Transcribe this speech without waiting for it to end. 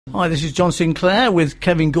Hi, this is John Sinclair with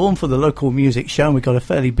Kevin Gaughan for the Local Music Show, and we've got a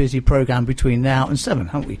fairly busy programme between now and 7,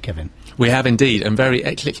 haven't we, Kevin? We have indeed, and very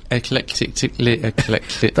eclectic.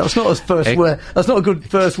 That's not a first word. That's not a good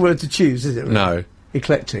first word to choose, is it? Really? No.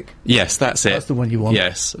 Eclectic. Yes, that's it. That's the one you want.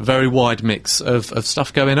 Yes, a very wide mix of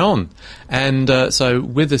stuff going on. And so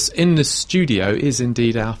with us in the studio is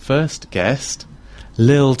indeed our first guest,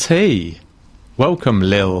 LIL-T. Welcome,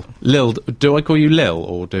 Lil. Lil, do I call you Lil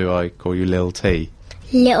or do I call you LIL-T?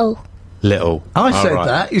 Little. I said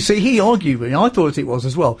that. You see, he argued with me. I thought it was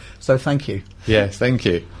as well. So thank you. Yes, thank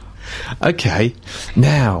you. Okay,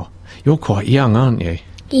 now, you're quite young, aren't you?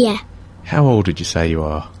 Yeah. How old did you say you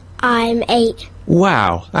are? I'm 8.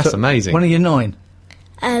 Wow, that's amazing. When are you 9?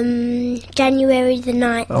 January the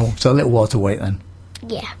 9th. Oh, so a little while to wait then.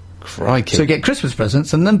 Yeah. Crikey. So you get Christmas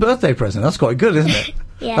presents and then birthday present. That's quite good, isn't it?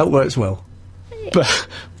 Yeah. That works well.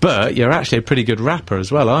 But you're actually a pretty good rapper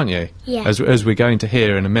as well, aren't you? Yeah. As we're going to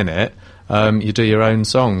hear in a minute, you do your own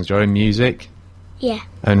songs, your own music. Yeah.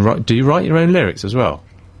 And do you write your own lyrics as well?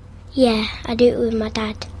 Yeah, I do it with my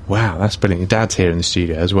dad. Wow, that's brilliant. Your dad's here in the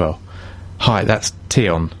studio as well. Hi, that's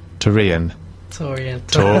Torian. Torian.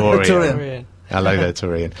 Hello there,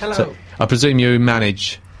 Torian. Hello. So, I presume you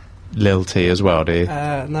manage LIL-T as well, do you?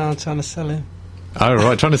 No, I'm trying to sell him. Oh,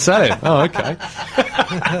 right, trying to sell him. Oh, okay.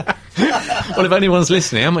 Well, if anyone's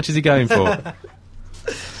listening, how much is he going for?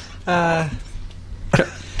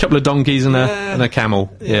 Couple of donkeys and a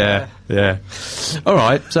camel. Yeah. All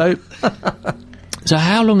right, so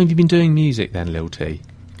how long have you been doing music then, LIL-T?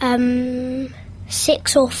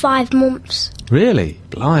 6 or 5 months. Really?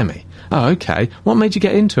 Blimey. Oh, okay. What made you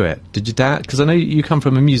get into it? Did your dad... Because I know you come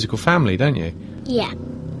from a musical family, don't you? Yeah.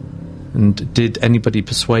 And did anybody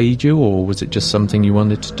persuade you, or was it just something you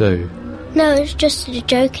wanted to do? No, it's just a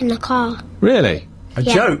joke in the car. Really? A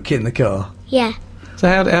joke in the car? Yeah. So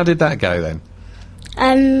how did that go then?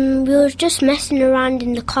 We was just messing around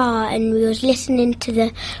in the car and we was listening to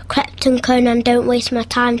the Clapton Conan Don't Waste My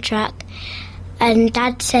Time track, and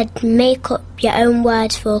Dad said make up your own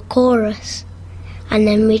words for a chorus, and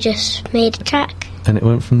then we just made a track. And it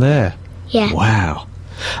went from there? Yeah. Wow.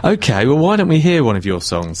 Okay, well why don't we hear one of your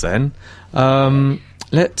songs then?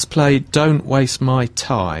 Let's play Don't Waste My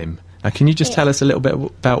Time. Now, can you just tell us a little bit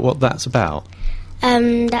about what that's about?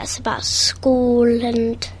 That's about school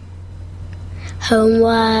and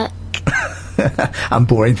homework. And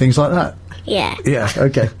boring things like that? Yeah. Yeah,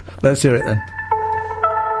 okay. Let's hear it then.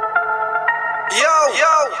 Yo!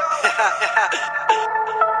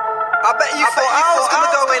 I bet you thought I was gonna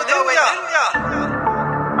go in, didn't ya?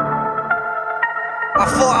 I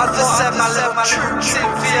thought I'd just send my little troops in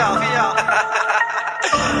for ya.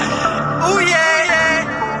 Oh yeah!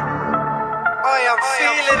 I am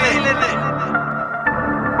feeling it.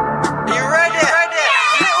 You ready?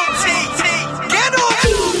 Little T, get on!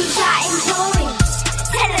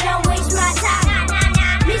 Tell her don't waste my time.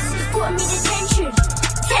 Mrs. put me detention.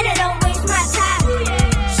 Tell her don't waste my time.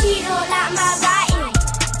 She don't like my writing.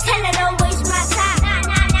 Tell her don't waste my time.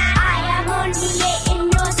 I am only 8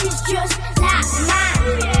 and yours is just like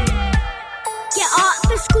mine. Get up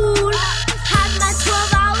for school, have my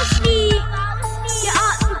 12-hour sleep. Get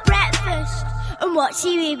up for breakfast and watch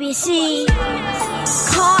the BBC.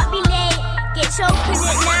 Can't be late, gets open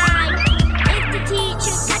at 9. If the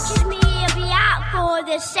teacher catches me, I'll be out for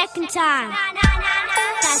the second time.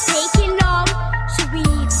 That's taking long, so we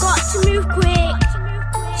got to move quick.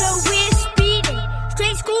 So we're speeding,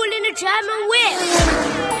 straight school in a German whip.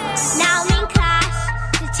 Now I'm in class,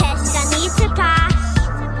 the test I need to pass.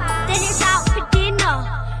 Then it's out for dinner,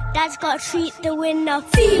 Dad's got to treat the winner.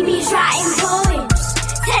 Phoebe's writing poems,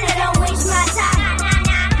 tell her don't waste my time.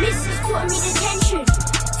 Mrs. put me detention,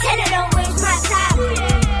 tell her don't waste my time.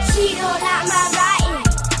 She don't like my writing,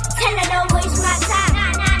 tell her don't waste my time.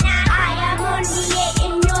 I am only 8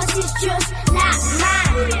 and yours is just like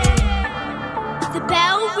mine. The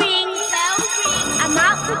bell rings, I'm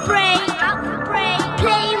out for break,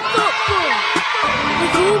 playing football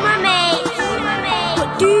with all my mates. But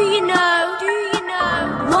do you know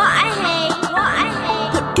what I hate?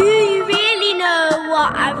 But do you really know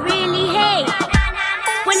what I really hate?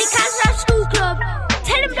 When it comes to our school club,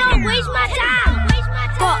 tell them don't waste my time.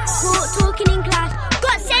 Got caught talking in class,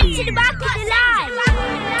 got sent to the back of the line.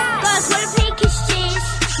 Girls wanna play kiss cheers,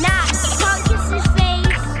 nah, you can't kiss his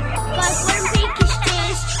face. Girls wanna play kiss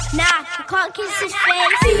cheers, nah, you can't kiss his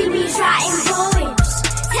face. Phoebe's writing poems,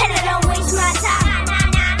 tell her don't waste my time.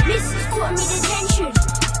 Mrs. put me detention,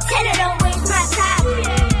 tell her don't waste my time.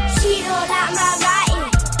 She don't like my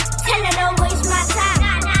writing, tell her don't waste my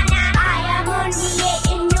time. I am only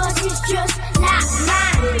 8 and yours is just like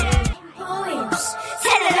mine. Poems,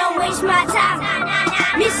 tell her don't waste my time.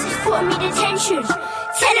 Mrs. putting me detention.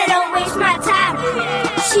 Tell her don't waste my time.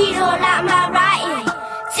 She don't like my writing.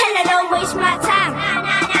 Tell her don't waste my time.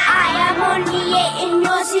 I am only 8 and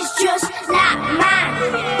yours is just like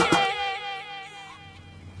mine.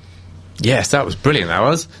 Yes, that was brilliant, that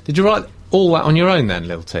was. Did you write all that on your own then,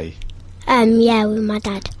 LIL-T? Yeah, with my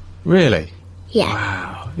dad. Really? Yeah.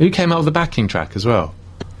 Wow. Who came up with the backing track as well?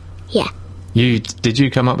 Yeah. Did you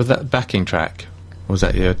come up with that backing track? Or was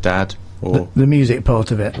that your dad? Or The music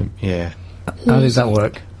part of it. yeah. How did that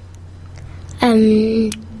work?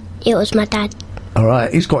 It was my dad. All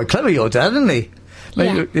right, he's quite clever, your dad, isn't he?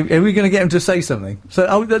 Maybe, are we going to get him to say something?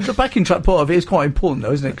 So the backing track part of it is quite important,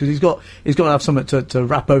 though, isn't it? Because he's got to have something to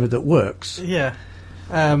rap over that works. Yeah.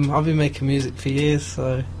 I've been making music for years,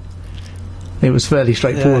 so... It was fairly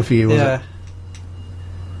straightforward for you, was it?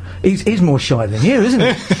 He's more shy than you, isn't he?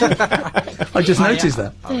 I just noticed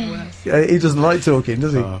that. He doesn't like talking,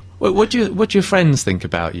 does he? What do your friends think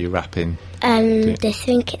about you rapping? They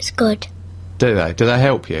think it's good. Do they? Do they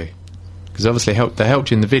help you? Because obviously they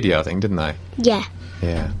helped you in the video, I think, didn't they? Yeah.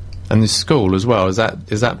 Yeah. And the school as well. Is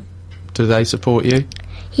that? Do they support you?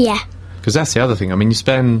 Yeah. Because that's the other thing. I mean,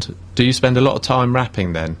 do you spend a lot of time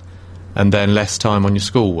rapping then, and then less time on your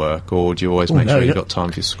schoolwork, or do you always make sure you've got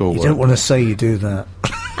time for your schoolwork? You don't want to say you do that.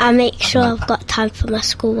 I make sure I've got time for my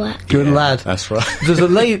schoolwork. Good lad. That's right. There's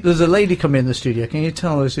a lady come in the studio. Can you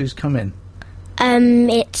tell us who's come in?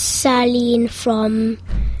 It's Charlene from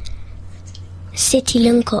City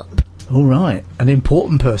Link Up. All right, an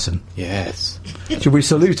important person. Yes. Should we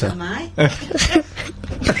salute her? Am I?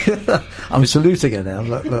 I'm saluting her now.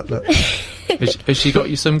 Look. Has she got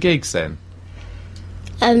you some gigs then?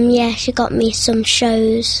 Yeah, she got me some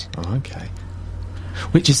shows. Oh, okay.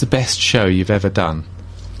 Which is the best show you've ever done?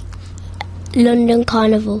 London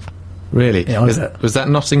Carnival. Really? Yeah, was that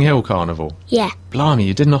Notting Hill Carnival? Yeah. Blimey,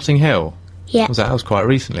 you did Notting Hill? Yeah. That was quite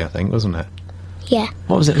recently, I think, wasn't it? Yeah.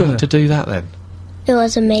 What was it like to do that then? It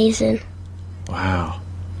was amazing. Wow.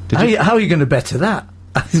 How are you going to better that?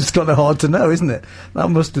 It's kind of hard to know, isn't it? That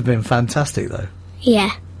must have been fantastic, though.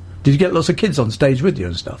 Yeah. Did you get lots of kids on stage with you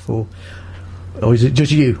and stuff, or is it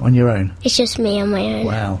just you on your own? It's just me on my own.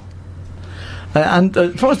 Wow. And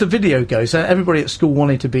as far as the video goes, everybody at school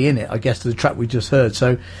wanted to be in it, I guess, to the track we just heard.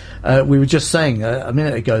 So we were just saying a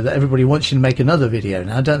minute ago that everybody wants you to make another video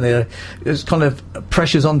now, don't they? It's kind of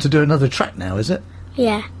pressure's on to do another track now, is it?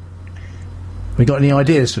 Yeah. We got any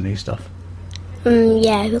ideas for new stuff?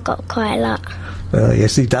 Yeah, we've got quite a lot. You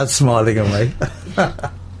see Dad's smiling away.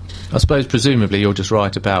 I suppose presumably you'll just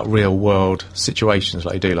write about real world situations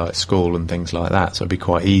like you do, like school and things like that, so it'd be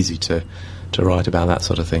quite easy to write about that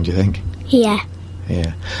sort of thing, do you think? Yeah.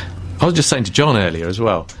 Yeah. I was just saying to John earlier as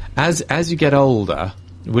well, as you get older,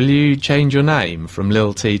 will you change your name from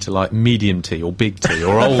LIL-T to like Medium T or Big T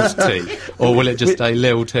or Old T, or will it just stay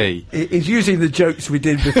LIL-T? It's using the jokes we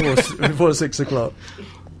did before 6 o'clock.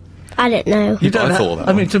 I don't know. You don't. I thought that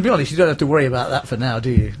I mean, to be honest, you don't have to worry about that for now, do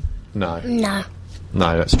you? No. No.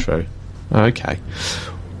 No, that's true. Okay.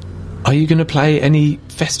 Are you going to play any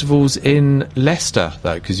festivals in Leicester,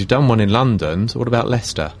 though? Because you've done one in London, so what about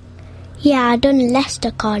Leicester? Yeah, I done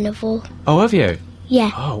Leicester Carnival. Oh, have you?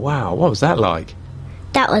 Yeah. Oh, wow. What was that like?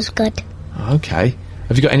 That was good. Okay.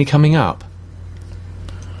 Have you got any coming up?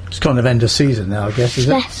 It's kind of end of season now, I guess, is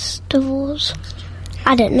it? Festivals?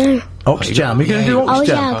 I don't know. Oxjam. We're going to do Oxjam. Oh,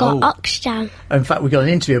 yeah, I got Oxjam. In fact, we've got an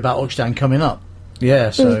interview about Oxjam coming up.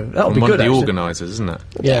 Yeah, so that'll be One good. of the actually. organisers, isn't it?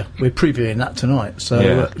 Yeah, we're previewing that tonight. So,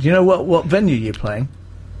 Yeah. do you know what venue you're playing?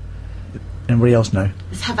 Anybody else know?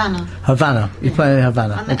 It's Havana. Havana. You're playing in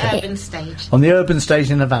Havana. On the urban stage. On the urban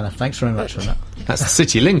stage in Havana. Thanks very much for that. That's the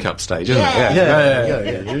City Link-Up stage, isn't Yeah.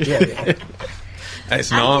 it? Yeah. It's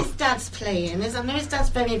And not. his dad's playing. I know his dad's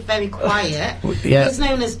very, very quiet. Yeah. He's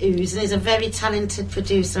known as Ooze, and he's a very talented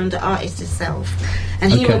producer and artist himself.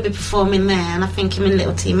 And he Okay. will be performing there, and I think him and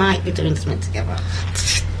Little-T might be doing something together.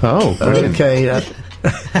 Oh, brilliant. Okay.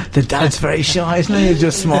 The dad's very shy, isn't he? He's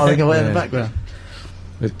just smiling away in the background.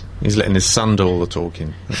 He's letting his son do all the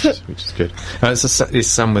talking, which is good. It's his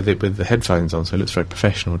son with the headphones on, so it looks very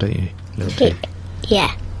professional, don't you? Little T?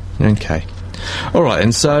 Yeah. Okay. All right,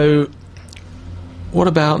 and so what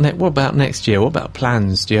about next year? What about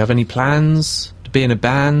plans? Do you have any plans to be in a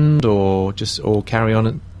band, or carry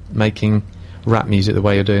on making rap music the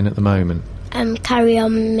way you're doing at the moment? Carry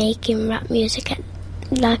on making rap music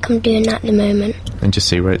like I'm doing at the moment. And just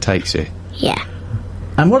see where it takes you? Yeah.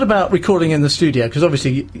 And what about recording in the studio? Because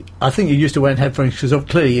obviously, I think you used to wear headphones because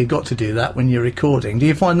clearly you've got to do that when you're recording. Do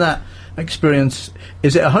you find that experience,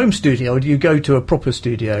 is it a home studio or do you go to a proper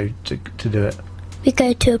studio to do it? We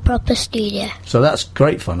go to a proper studio. So that's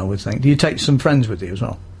great fun, I would think. Do you take some friends with you as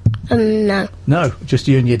well? No. No, just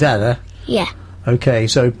you and your dad, eh? Yeah. Okay,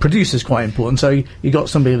 so producer's quite important. So you got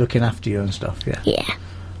somebody looking after you and stuff, yeah? Yeah.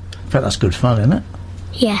 In fact, that's good fun, isn't it?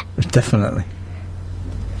 Yeah. Definitely.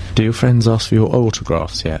 Do your friends ask for your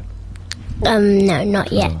autographs yet? No,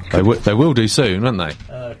 not yet. They will do soon, won't they?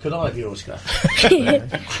 Could I have your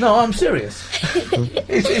autograph? No, I'm serious.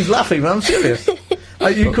 He's laughing, but I'm serious.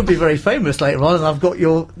 You could be very famous later on, and I've got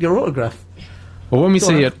your autograph. Well, when we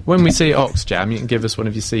see at Oxjam, you can give us one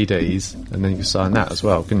of your CDs, and then you can sign that as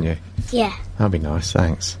well, couldn't you? Yeah. That'd be nice.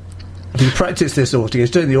 Thanks. Have you practiced this autograph?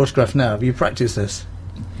 He's doing the autograph now. Have you practiced this?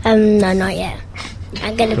 No, not yet.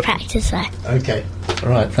 I'm going to practice that. Okay. All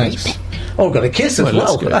right, thanks. Oh, got a kiss as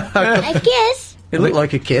well. I guess. It looked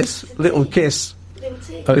like a kiss. Little kiss.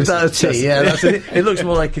 Oh, Is that a T? Yeah, that's it. It looks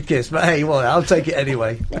more like a kiss, but hey, well, I'll take it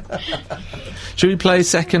anyway. Should we play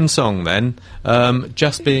second song then?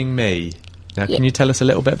 Just Being Me. Now, can you tell us a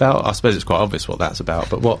little bit about? I suppose it's quite obvious what that's about,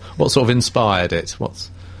 but what sort of inspired it?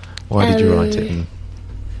 Why did you write it?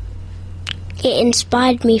 It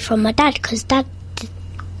inspired me from my dad, because Dad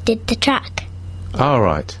did the track. Oh,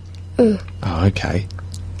 right. Oh, okay.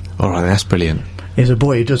 All right, that's brilliant. He's a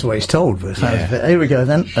boy who does what he's told. But here we go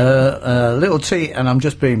then. Little T, and I'm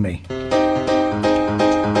just being me. Yo!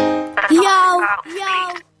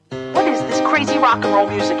 What is this crazy rock and roll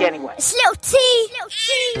music anyway? It's Little T!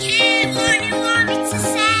 Yeah, what they want me to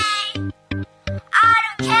say. I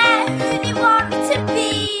don't care who they want me to be.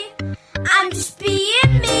 I'm just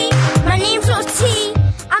being me. My name's Little T.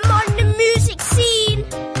 I'm on the music scene.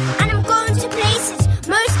 And I'm going to places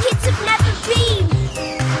most kids have never been.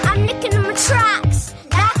 I'm licking on my tracks.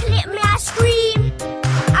 Like a little me, I scream.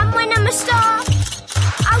 And when I'm a star,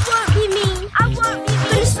 I won't be mean.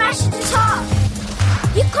 Gonna smash to the top.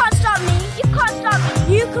 You can't stop me.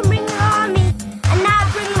 You can bring your army, and I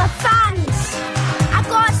bring my fans. I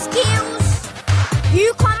got skills.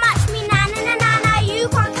 You can't match me, na na na na na. You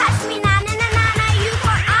can't catch me, na na na na na. You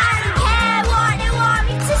can't. I don't care what they want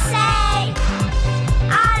me to say.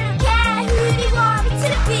 I don't care who they want me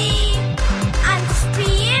to be. I'm just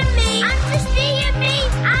being me. I'm just being me.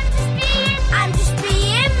 I'm just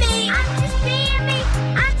being me.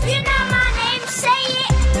 You know my name, say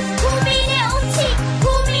it. Call me Little T.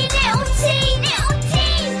 Call me Little T. Little T.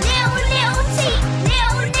 Little T.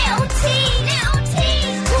 Little T. Little T.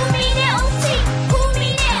 Call me Little T. Call me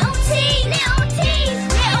Little T. Little T.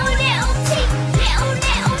 Little T.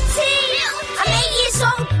 Little T. I'm 8 years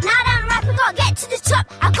old. Now that I'm rapping, gotta get to the top.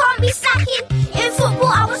 I can't be slacking. In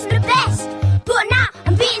football, I wasn't the best, but now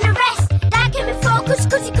I'm beating the rest. That kept me focused,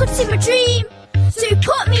 cause he could see my dream. So he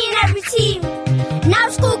put me in every team. Now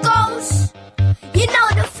school goes. You know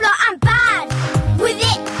the flow, I'm bad with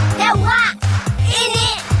it. They're whack in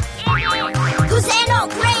it. Cause they're not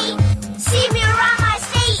great. See me around my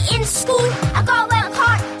estate in school. I gotta work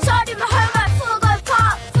hard, so I do my homework before I go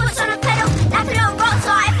park. Foot on a pedal, like a little rock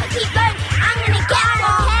star. If I keep going, I'm gonna get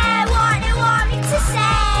far. I don't care what they want me to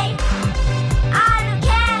say. I don't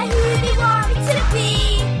care who they want me to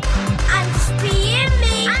be. I'm just being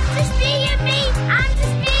me. I'm just being me.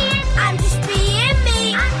 I'm just being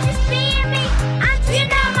me. You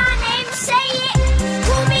know my name, say it.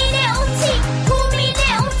 Call me Little T. Call me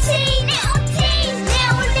Little T. Little T.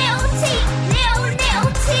 Little T. Little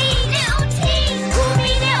T. Little T. Call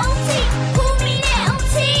me Little T. Call me Little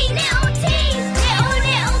T. Little T.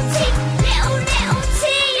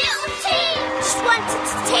 Little T. Just wanted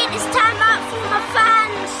to take this time out for my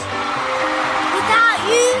fans. Without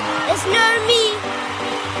you, there's no me.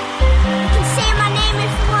 You can say my name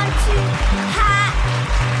if you want to.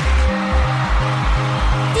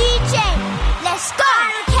 DJ, let's go. I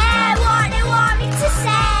don't care what they want me to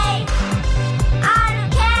say. I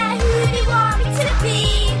don't care who they want me to be.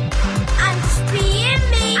 I'm just being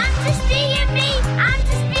me. I'm just being me.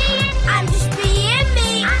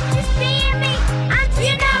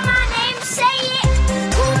 You know my name, say it.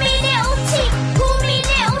 Call me Little T. Call me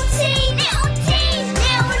Little T. Little T.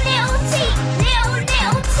 Little T.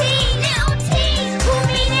 Little T. Little T. Call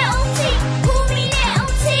me Little T. Call me Little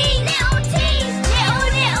T. Little T.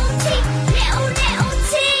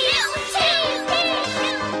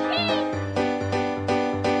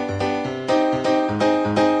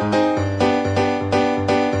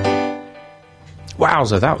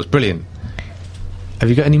 Wowza, that was brilliant. Have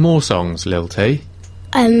you got any more songs, Lil T?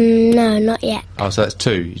 No, not yet. Oh, so that's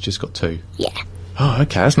 2. You just got 2. Yeah. Oh,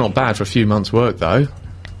 okay. That's not bad for a few months' work, though.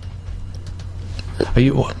 Do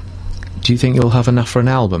you think you'll have enough for an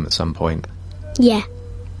album at some point? Yeah.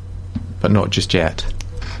 But not just yet.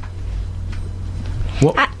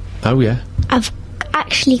 What? Oh, yeah. I've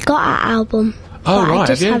actually got an album. Oh, but right. I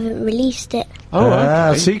just have you? haven't released it. Oh,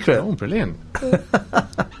 okay. Secret. Oh, brilliant.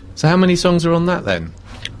 So how many songs are on that then?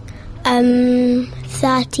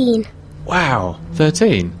 13. Wow,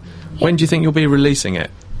 13. When do you think you'll be releasing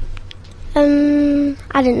it?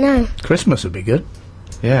 I don't know. Christmas would be good.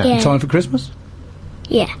 Yeah. Yeah. Time for Christmas?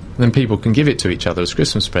 Yeah. Then people can give it to each other as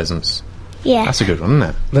Christmas presents. Yeah. That's a good one, isn't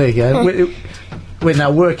it? There you go. We're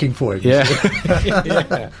now working for it. Yeah.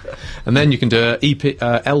 Yeah. And then you can do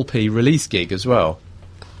a LP release gig as well.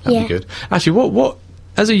 That'd be good. Actually, what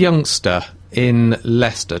as a youngster in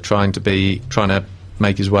Leicester trying to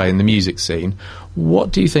make his way in the music scene,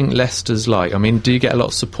 what do you think Leicester's like? I mean, do you get a lot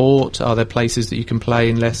of support? Are there places that you can play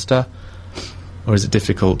in Leicester? Or is it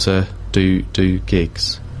difficult to do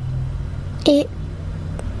gigs? He's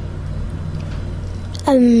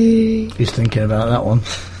thinking about that one.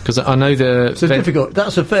 Because I know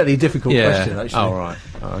That's a fairly difficult question, actually. Oh, right.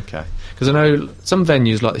 Oh, okay. Because I know some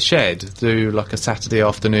venues like the Shed do like a Saturday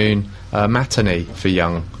afternoon matinee for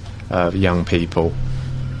young people.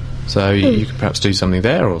 So you could perhaps do something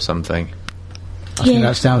there or something. I think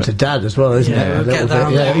that's down to Dad as well, isn't it? We'll get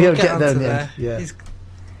down Yeah, there. you'll We'll get down there. there. Yeah.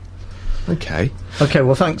 Okay. Okay,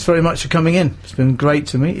 well, thanks very much for coming in. It's been great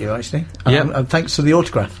to meet you, actually. And thanks for the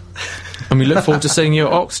autograph. And we look forward to seeing you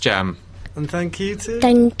at Oxjam. And thank you too.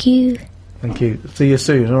 Thank you. Thank you. See you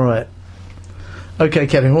soon. All right. Okay,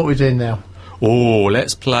 Kevin, what are we doing now? Oh,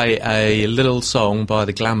 let's play a little song by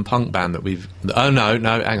the glam punk band that we've... Oh, no,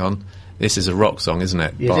 hang on. This is a rock song, isn't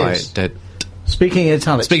it? It by is. Speaking in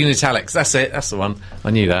italics. Speaking in italics, that's it. That's the one.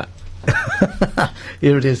 I knew that.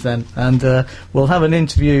 Here it is then. And we'll have an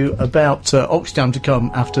interview about Oxjam to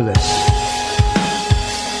come after this.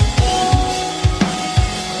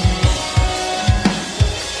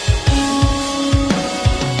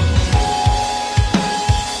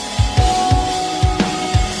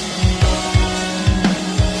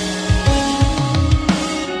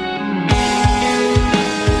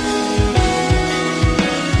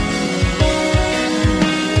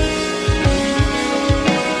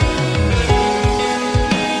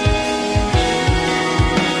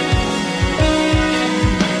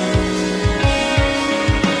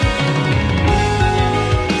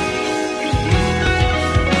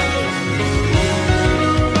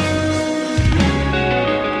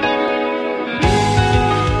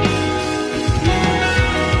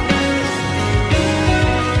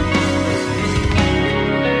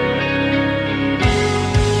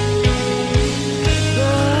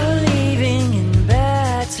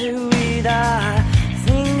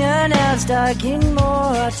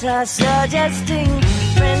 Suggesting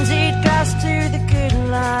frenzied glass to the good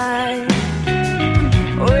light,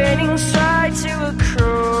 waiting side to a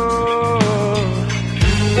crow,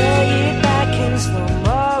 lay it back in slow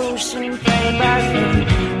motion, play by play,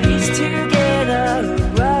 piece together a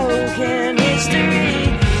broken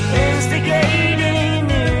history, instigating a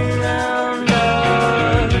new round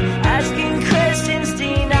of asking questions,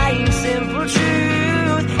 denying simple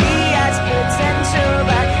truth. He has potential,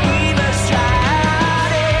 but he must try.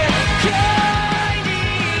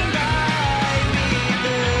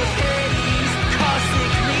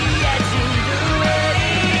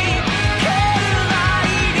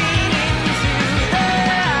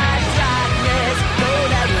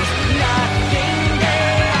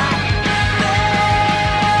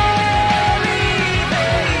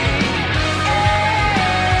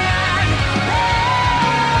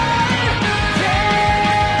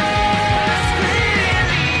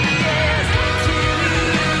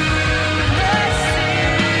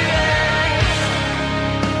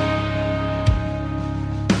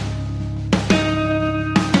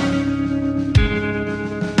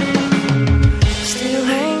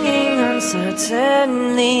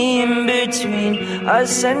 Certainly in between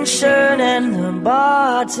ascension and the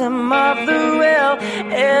bottom of the well,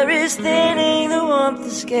 air is thinning, the warmth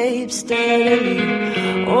escapes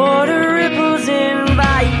steadily, water ripples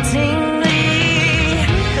invitingly,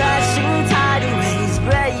 crashing tidal waves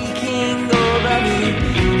breaking over me,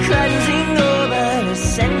 cleansing over the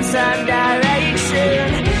sense of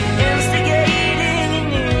direction, instigating a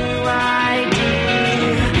new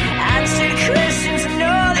idea, answered questions,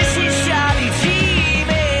 no, this is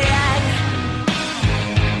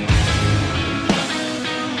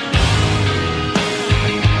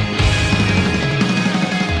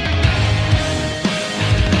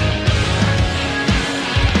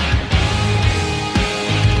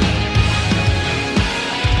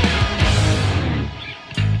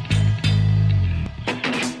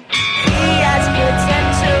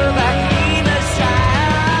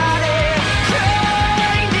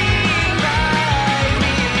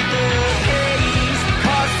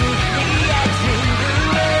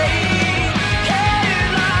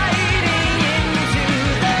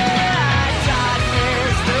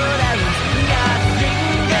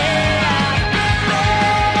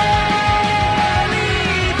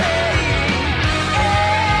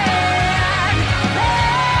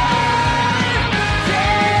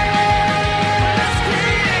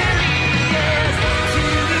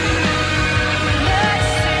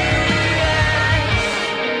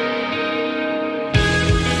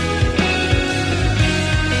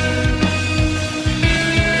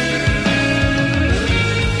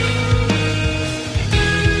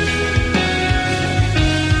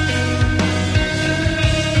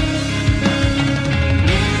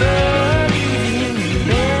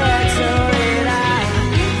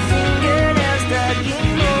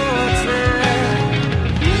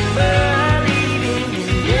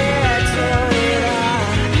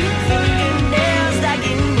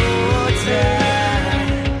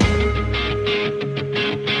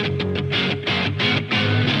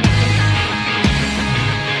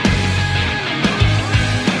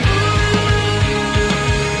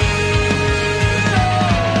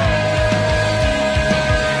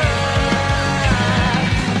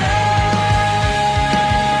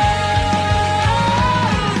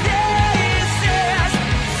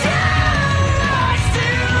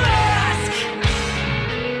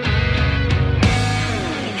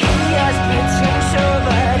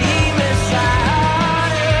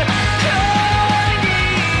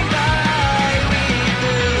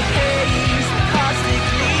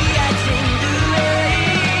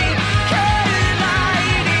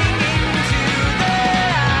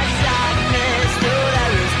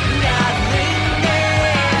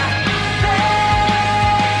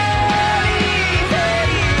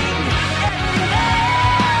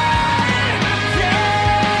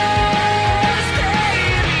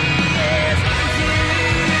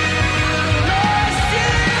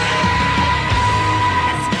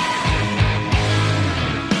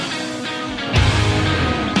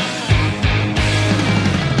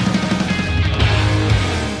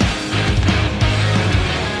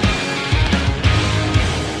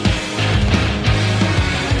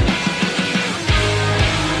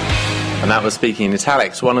that was Speaking in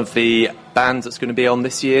Italics, one of the bands that's going to be on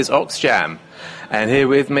this year's Oxjam. And here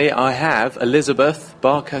with me I have Elizabeth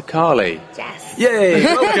Barker-Carley. Yes. Yay,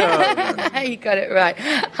 welcome. You got it right.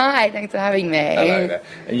 Hi, thanks for having me. Hello there.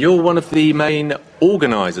 And you're one of the main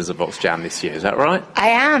organisers of Oxjam this year, is that right? I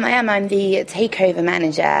am. I'm the takeover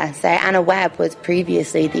manager. So Anna Webb was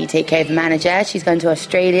previously the takeover manager. She's gone to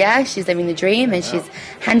Australia, she's living the dream, and she's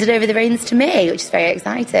handed over the reins to me, which is very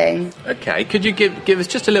exciting. Okay, could you give us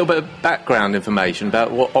just a little bit of background information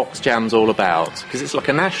about what Oxjam's all about? Because it's like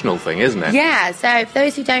a national thing, isn't it? Yeah, so for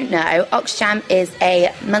those who don't know, Oxjam is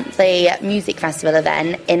a monthly music festival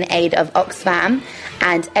event in aid of Oxfam,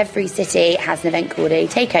 and every city has an event called a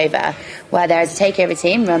takeover, where there is a takeover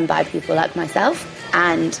team run by people like myself,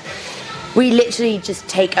 and we literally just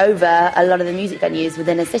take over a lot of the music venues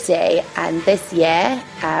within a city. And this year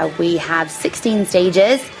we have 16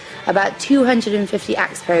 stages, about 250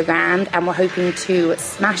 acts programmed, and we're hoping to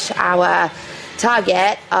smash our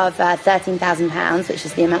target of £13,000, which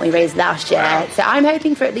is the amount we raised last year. Wow. So I'm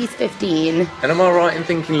hoping for at least 15. And am I right in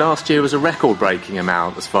thinking last year was a record-breaking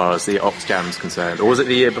amount as far as the Oxjam's concerned, or was it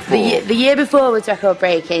the year before? The year before was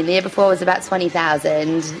record-breaking. The year before was about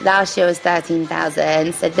 20,000. Last year was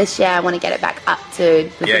 13,000. So this year I want to get it back up to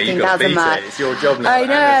the 15,000 mark. It's your job now. I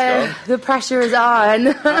know. The pressure is on.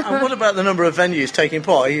 And what about the number of venues taking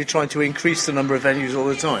part? Are you trying to increase the number of venues all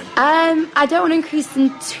the time? I don't want to increase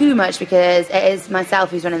them too much because it is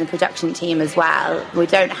myself who's running the production team as well. We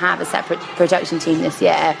don't have a separate production team this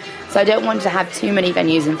year, so I don't want to have too many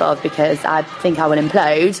venues involved because I think I will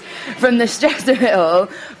implode from the stress of it all.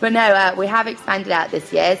 But no, we have expanded out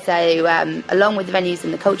this year, so along with the venues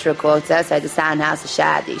in the cultural quarter, so the Soundhouse, the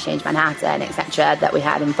Shed, the Exchange Manhattan, etc., that we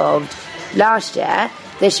had involved last year,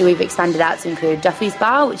 this year we've expanded out to include Duffy's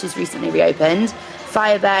Bar, which is recently reopened,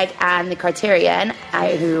 Firebug and the Criterion,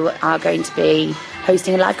 who are going to be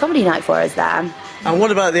hosting a live comedy night for us there. And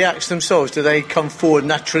what about the acts themselves? Do they come forward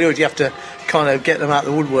naturally, or do you have to kind of get them out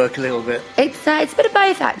of the woodwork a little bit? It's a bit of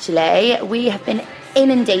both, actually. We have been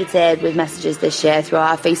inundated with messages this year through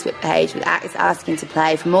our Facebook page with acts asking to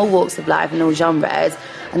play from all walks of life and all genres.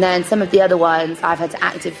 And then some of the other ones, I've had to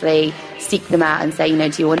actively seek them out and say,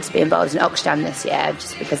 do you want to be involved in Oxjam this year?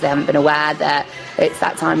 Just because they haven't been aware that it's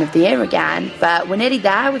that time of the year again. But we're nearly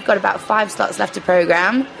there. We've got about 5 slots left to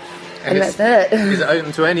programme. And that's it. Is it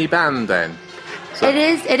open to any band then? So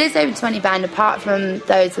It is open to any band, apart from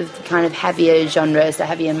those with the kind of heavier genres, so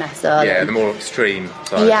heavier metal. Yeah, the more extreme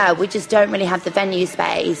side. Yeah, we just don't really have the venue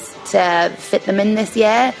space to fit them in this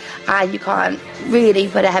year, and you can't really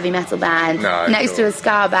put a heavy metal band next to a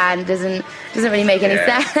ska band. Doesn't really make any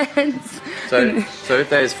sense. So if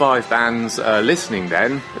there's 5 bands listening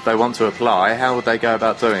then, if they want to apply, how would they go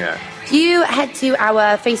about doing it? You head to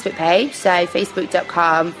our Facebook page, so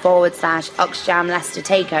facebook.com/Oxjam Leicester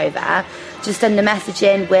Takeover. Just send a message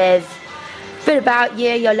in with a bit about you,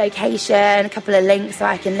 your location, a couple of links so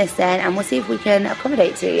I can listen, and we'll see if we can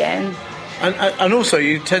accommodate to you. And also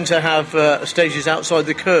you tend to have stages outside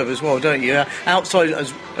the curve as well, don't you? Outside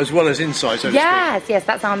as well as inside, so to speak. Yes,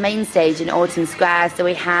 that's our main stage in Alton Square. So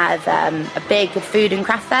we have a big food and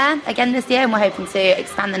craft fair again this year, and we're hoping to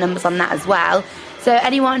expand the numbers on that as well. So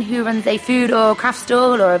anyone who runs a food or craft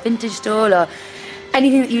stall or a vintage stall or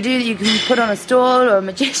anything that you do that you can put on a stall or a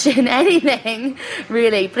magician, anything,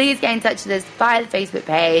 really, please get in touch with us via the Facebook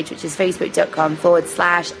page, which is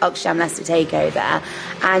facebook.com/Oxjam Leicester Takeover,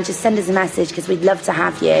 and just send us a message because we'd love to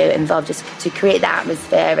have you involved just to create that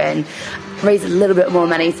atmosphere and raise a little bit more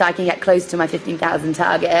money so I can get close to my 15,000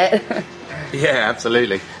 target. Yeah,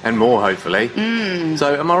 absolutely. And more, hopefully.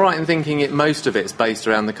 So am I right in thinking most of it's based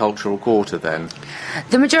around the cultural quarter then?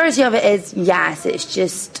 The majority of it is, yes. It's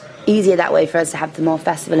just easier that way for us to have the more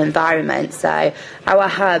festival environment. So our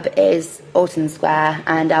hub is Alton Square,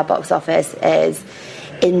 and our box office is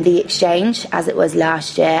in the Exchange, as it was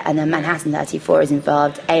last year, and then Manhattan 34 is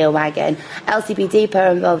involved, Ale Wagon. LCP Depot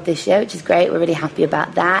are involved this year, which is great. We're really happy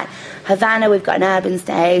about that. Havana, we've got an urban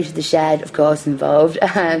stage, the Shed, of course, involved.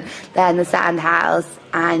 Then the Soundhouse,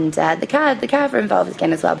 and the Curve are involved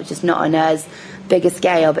again as well, but just not on as big a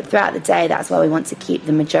scale. But throughout the day, that's where we want to keep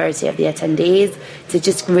the majority of the attendees, to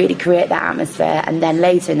just really create that atmosphere. And then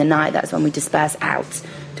later in the night, that's when we disperse out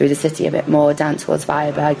through the city a bit more, down towards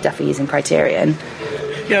Firebug, Duffy's and Criterion.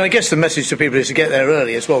 Yeah, I guess the message to people is to get there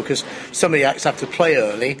early as well, because some of the acts have to play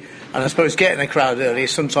early, and I suppose getting a crowd early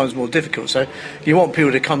is sometimes more difficult, so you want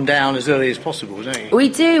people to come down as early as possible, don't you? We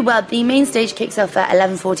do. Well, the main stage kicks off at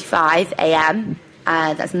 11:45 a.m,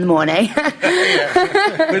 That's in the morning.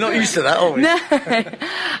 We're not used to that, are we? No.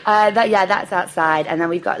 That's outside. And then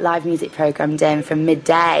we've got live music programmed in from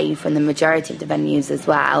midday from the majority of the venues as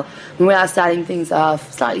well. And we are starting things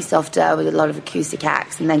off slightly softer with a lot of acoustic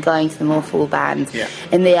acts and then going to the more full bands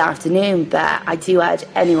in the afternoon. But I do urge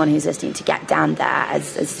anyone who's listening to get down there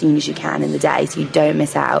as soon as you can in the day so you don't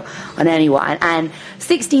miss out on anyone. And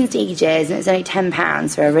 16 stages, and it's only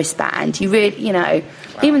 £10 for a wristband. You really,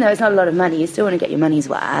 even though it's not a lot of money, you still want to get your money's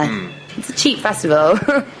worth. It's a cheap festival.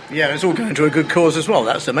 Yeah, it's all going to a good cause as well.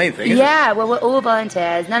 That's the main thing, isn't it? Well, we're all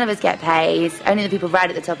volunteers. None of us get paid. Only the people right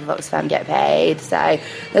at the top of Oxfam get paid. So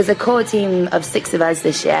there's a core team of 6 of us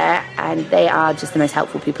this year, and they are just the most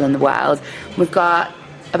helpful people in the world. We've got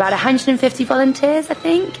about 150 volunteers, I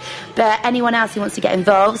think. But anyone else who wants to get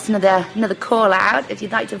involved, it's another call out. If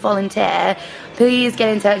you'd like to volunteer, please get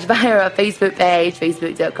in touch via our Facebook page,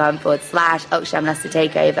 facebook.com/Oxjam Leicester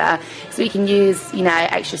Takeover. So we can use,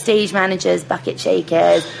 extra stage managers, bucket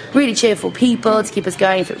shakers, really cheerful people to keep us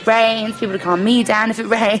going if it rains, people to calm me down if it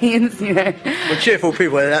rains, Well, cheerful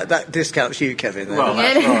people, that discounts you, Kevin. Then. Well,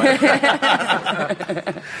 that's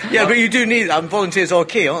right. Yeah, but you do need volunteers are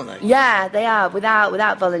key, aren't they? Yeah, they are.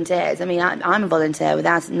 Without volunteers, I mean, I'm a volunteer.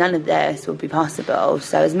 Without none of this would be possible.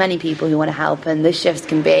 So as many people who want to help, and the shifts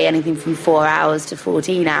can be anything from 4 hours to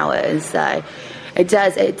 14 hours. So it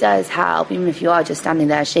does help, even if you are just standing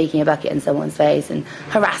there shaking a bucket in someone's face and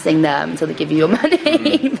harassing them until they give you your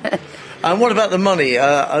money. And what about the money?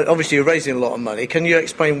 Obviously, you're raising a lot of money. Can you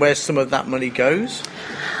explain where some of that money goes?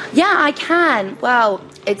 Yeah, I can. Well,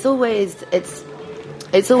 it's always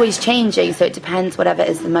changing, so it depends whatever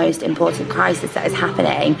is the most important crisis that is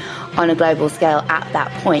happening on a global scale at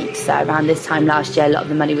that point. So around this time last year, a lot of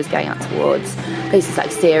the money was going out towards places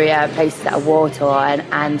like Syria, places that are war-torn,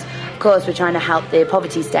 and of course we're trying to help the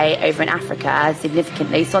poverty state over in Africa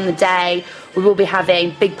significantly. So on the day, we will be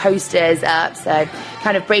having big posters up, so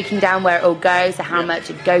kind of breaking down where it all goes, so how much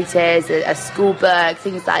a goat is, a school book,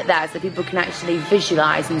 things like that, so people can actually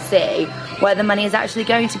visualise and see where the money is actually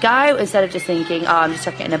going to go, instead of just thinking, I'm just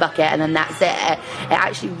chucking it in a bucket and then that's it. It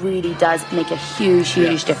actually really does make a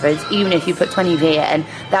huge difference. Even if you put 20p in,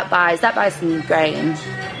 that buys some grain,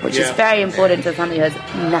 which is very important to a family who has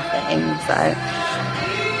nothing. So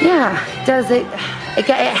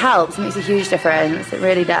it helps. It makes a huge difference. It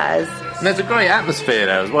really does. And there's a great atmosphere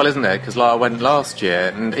there as well, isn't there? Because I went last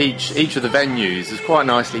year, and each of the venues is quite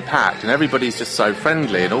nicely packed, and everybody's just so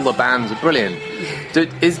friendly, and all the bands are brilliant.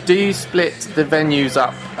 Do you split the venues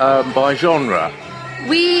up by genre?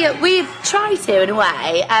 We try to, in a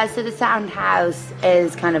way. So the Sound House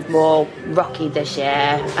is kind of more rocky this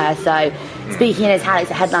year. So Speaking is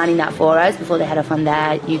Alex are headlining that for us before they head off on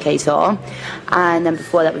their UK tour. And then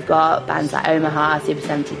before that we've got bands like Omaha, Super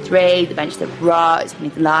 73, The Bench That Rocks,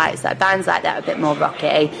 Beneath the Lights, like bands like that are a bit more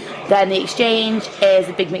rocky. Then The Exchange is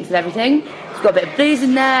a big mix of everything. We've got a bit of blues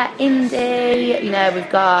in there, indie, we've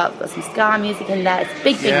got some ska music in there. It's a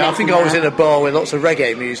big Yeah, I think I was in a bar with lots of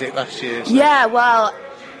reggae music last year. So. Yeah, well,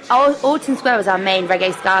 Alton Square was our main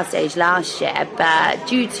reggae ska stage last year, but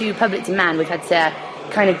due to public demand, we've had to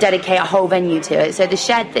kind of dedicate a whole venue to it. So the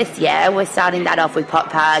Shed this year, we're starting that off with pop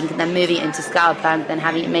punk and then moving it into ska punk, then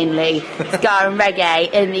having it mainly ska and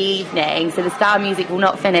reggae in the evening. So the ska music will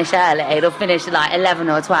not finish early, it'll finish at like 11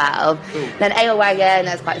 or 12. Ooh. Then Ale Wagon,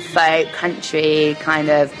 that's quite folk, country kind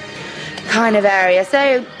of area.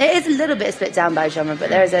 So it is a little bit split down by genre, but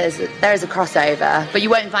there is a crossover. But you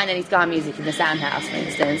won't find any ska music in the Sound House, for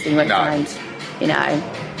instance. You won't find,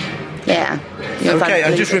 Yeah. Okay,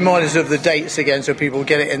 and just remind us of the dates again so people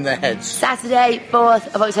get it in their heads. Saturday, 4th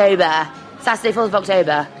of October. Saturday, 4th of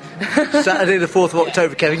October. Saturday the 4th of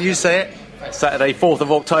October, Kevin, you say it? Saturday, 4th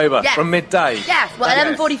of October, from midday. Yes, well,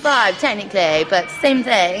 11:45 technically, but same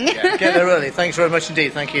thing. Yeah, get there early. Thanks very much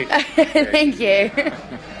indeed. Thank you. Thank you.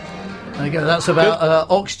 There you go. That's about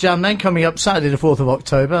Oxjam then, coming up Saturday the 4th of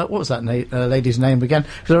October. What was that lady's name again?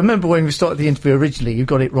 Because I remember when we started the interview originally, you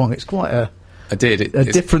got it wrong. It's quite a... I did. A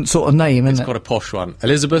different sort of name, isn't it? It's got a posh one.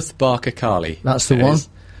 Elizabeth Barker-Carley. That's the one.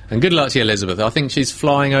 And good luck to you, Elizabeth. I think she's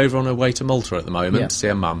flying over on her way to Malta at the moment to see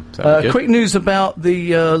her mum. So quick news about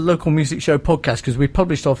the Local Music Show podcast, because we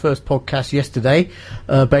published our first podcast yesterday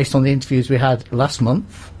based on the interviews we had last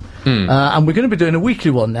month. And we're going to be doing a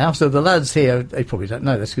weekly one now, so the lads here, they probably don't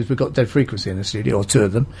know this because we've got Dead Frequency in the studio, or two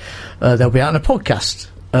of them. They'll be out on a podcast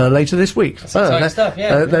later this week. exciting stuff,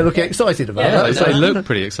 yeah. They're looking excited about Yeah, that. they look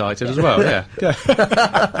pretty excited as well,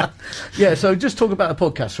 yeah. Yeah, so just talk about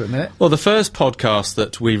the podcast for a minute. Well, the first podcast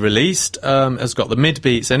that we released has got the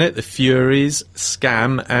Midbeats in it, the Furies,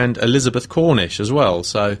 Scam, and Elizabeth Cornish as well.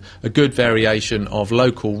 So a good variation of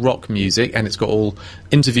local rock music, and it's got all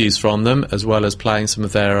interviews from them as well as playing some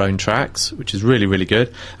of their own tracks, which is really, really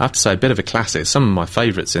good. I have to say, a bit of a classic. Some of my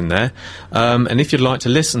favourites in there. And if you'd like to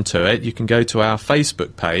listen to it, you can go to our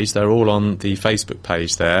Facebook page. They're all on the Facebook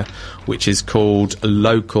page there, which is called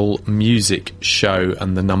Local Music Show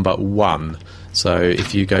and the number 1. So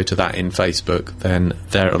if you go to that in Facebook, then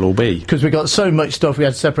there it'll all be. Because we got so much stuff, we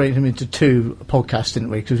had to separate them into 2 podcasts, didn't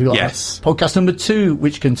we? Because we got podcast number 2,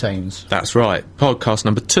 which contains. That's right. Podcast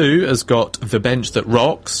number 2 has got The Bench That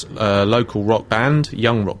Rocks, a local rock band,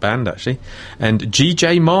 young rock band actually, and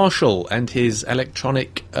GJ Marshall and his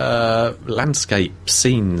electronic landscape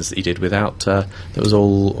scenes that he did without. That was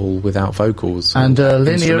all without vocals. And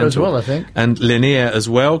Linear as well, I think. And Linear as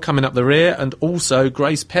well, coming up the rear, and also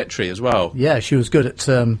Grace Petrie as well. Yeah, she was good at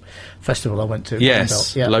festival I went to.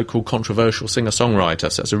 Yes, local controversial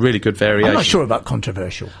singer-songwriter, so it's a really good variation. I'm not sure about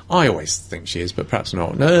controversial. I always think she is, but perhaps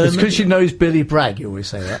not. No, it's because she knows Billy Bragg, you always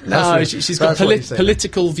say that. No, she's got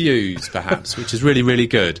political views, perhaps, which is really, really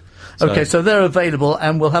good. Okay, so they're available,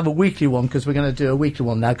 and we'll have a weekly one, because we're going to do a weekly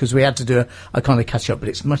one now, because we had to do a kind of catch-up, but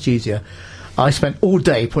it's much easier. I spent all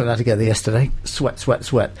day putting that together yesterday.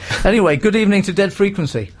 Sweat. Anyway, good evening to Dead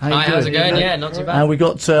Frequency. How's it going? Yeah, not too bad. We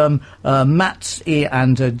got Matt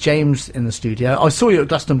and James in the studio. I saw you at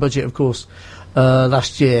Glaston Budget, of course,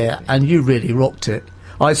 last year, and you really rocked it.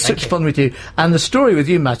 I had such fun with you. And the story with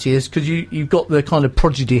you, Matty, is because you've got the kind of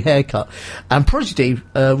Prodigy haircut. And Prodigy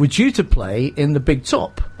were due to play in the Big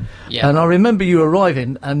Top. Yeah. And I remember you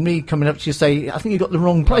arriving and me coming up to you say, I think you got the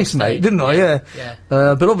wrong place, mate, didn't I? Yeah.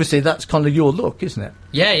 But obviously that's kind of your look, isn't it?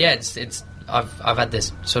 Yeah, it's I've had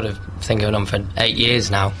this sort of thing going on for 8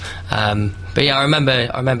 years now. But yeah, I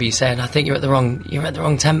remember you saying, I think you're at the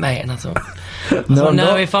wrong tent, mate, and I thought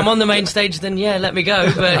No, if I'm on the main stage, then yeah, let me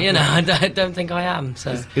go. But you know, I don't think I am.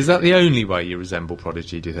 So is that the only way you resemble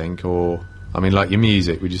Prodigy? Do you think, or I mean, like your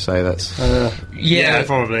music? Would you say that's? Yeah,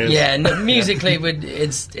 probably is. Yeah, no, musically,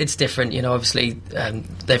 it's different. You know, obviously,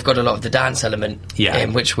 they've got a lot of the dance element,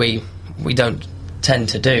 in which we don't tend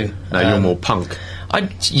to do. No, you're more punk.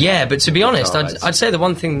 But to be honest, I'd say the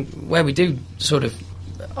one thing where we do sort of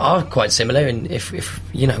are quite similar, and if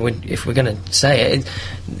we're going to say it,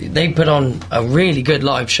 they put on a really good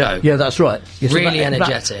live show. Yeah, that's right. It's really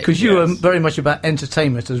energetic. Because you were very much about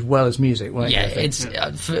entertainment as well as music, weren't you? Yeah, it's.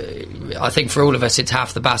 I think for all of us, it's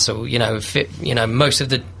half the battle. You know, most of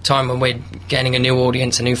the time when we're getting a new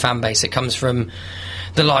audience, a new fan base, it comes from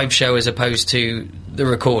the live show as opposed to the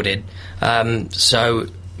recorded. So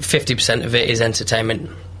 50% of it is entertainment.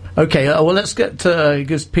 Okay, well, let's get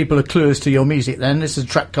give people a clue as to your music then. This is a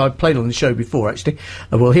track I played on the show before, actually.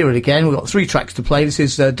 We'll hear it again. We've got 3 tracks to play. This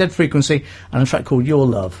is Dead Frequency and a track called Your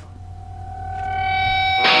Love.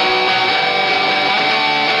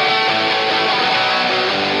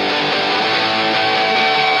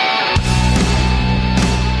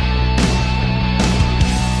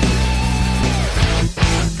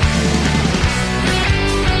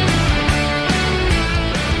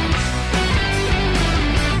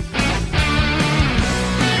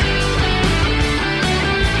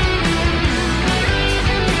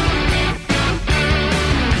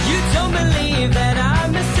 You don't believe that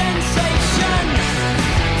I'm the same.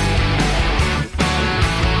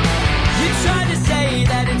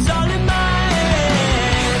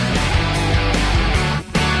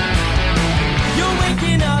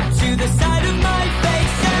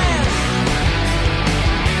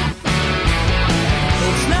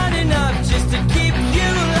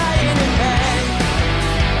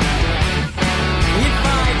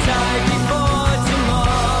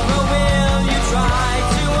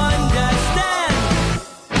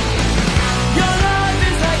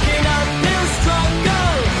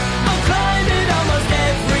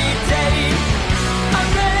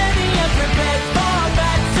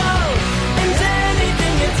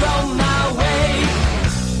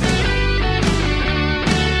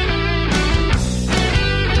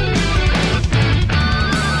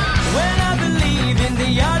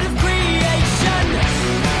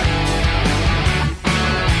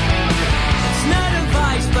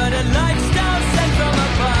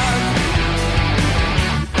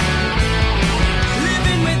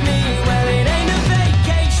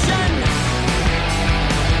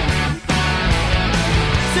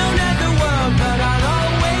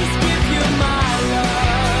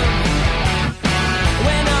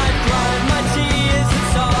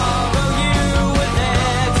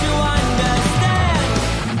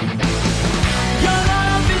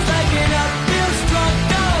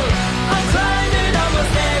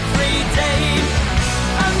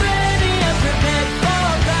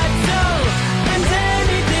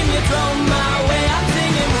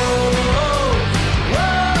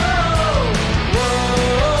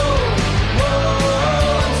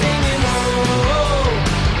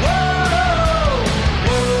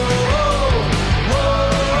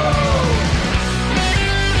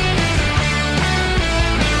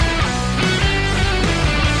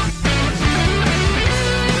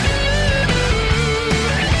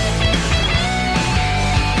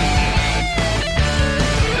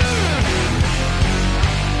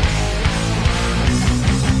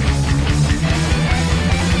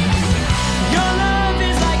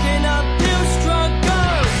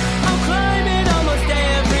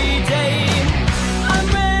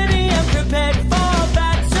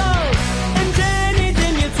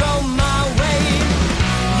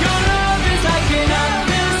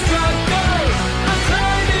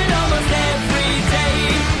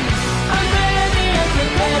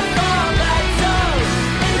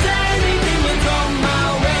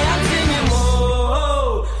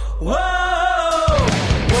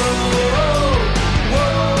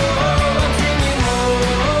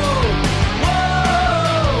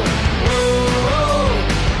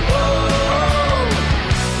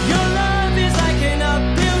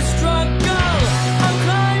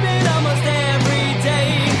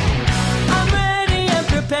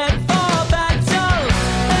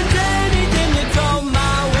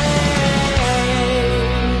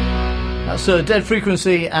 That's Dead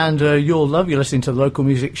Frequency and Your Love. You're listening to the local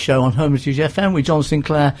music show on Hermitage FM with John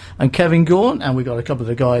Sinclair and Kevin Gaughan, and we've got a couple of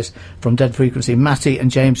the guys from Dead Frequency, Matty and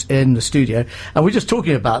James, in the studio, and we're just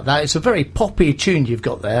talking about that. It's a very poppy tune you've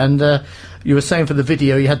got there, and you were saying for the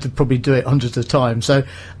video you had to probably do it hundreds of times, so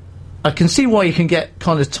I can see why you can get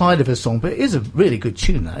kind of tired of a song, but it is a really good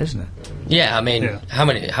tune, that, isn't it? Yeah, I mean, how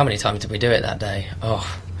many times did we do it that day?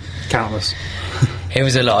 Oh, countless. It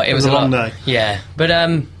was a lot. It was a long lot. day. Yeah,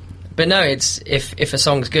 but no, it's if a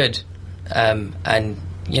song's good, and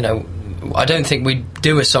you know, I don't think we'd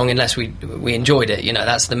do a song unless we enjoyed it. You know,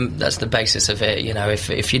 that's the basis of it. You know,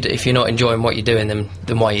 if you're not enjoying what you're doing, then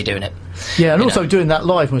why are you doing it? Yeah, and also doing that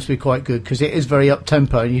live must be quite good because it is very up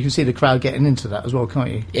tempo, and you can see the crowd getting into that as well, can't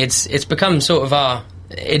you? It's become sort of our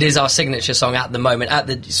signature song at the moment, at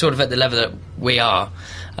the level that we are.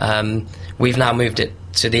 We've now moved it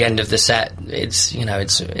to the end of the set. It's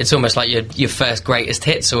almost like your first greatest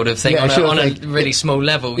hit sort of thing, on a really small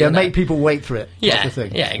level. Yeah, make people wait for it. Yeah, type of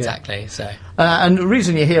thing. Yeah, exactly. So, and the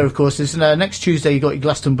reason you're here, of course, is next Tuesday you got your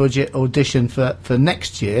Glaston Budget audition for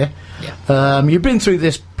next year. Yeah. You've been through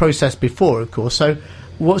this process before, of course. So,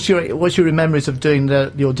 what's your memories of doing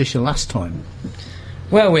the audition last time?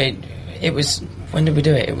 Well, it was. When did we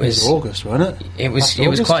do it? It was August, wasn't it? It was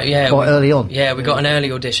quite early on. Yeah, we got an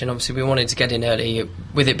early audition. Obviously, we wanted to get in early,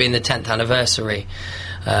 with it being the 10th anniversary.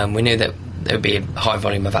 We knew that there would be a high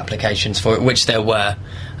volume of applications for it, which there were.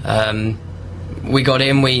 We got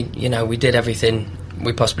in. We did everything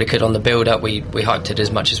we possibly could on the build-up. We hyped it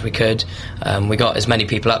as much as we could. We got as many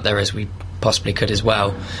people up there as we possibly could as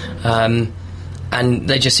well. And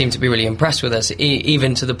they just seemed to be really impressed with us,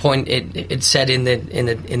 even to the point it said in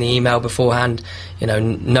the email beforehand, you know,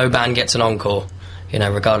 no band gets an encore, you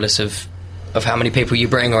know, regardless of how many people you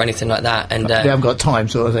bring or anything like that. And they haven't got time,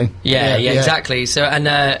 sort of thing. Yeah, exactly. So,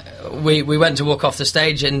 and we went to walk off the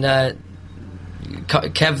stage, and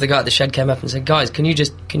Kev, the guy at the shed, came up and said, "Guys, can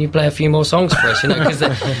you play a few more songs for us?" You know, because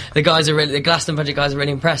the guys are really, the Glaston Budget guys are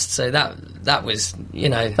really impressed. So that was, you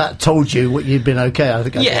know, that told you what you'd been okay. I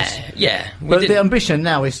think. I guess. Yeah. But the ambition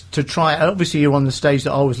now is to try. Obviously, you're on the stage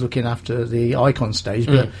that I was looking after, the Icon stage.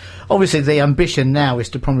 But obviously, the ambition now is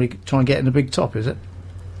to probably try and get in the big top. Is it?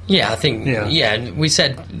 Yeah, I think. Yeah, we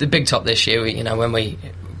said the big top this year. You know, when we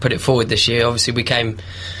put it forward this year, obviously we came.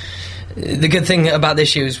 The good thing about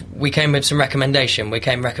this year is we came with some recommendation. We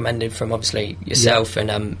came recommended from obviously yourself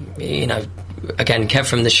and you know, again, Kev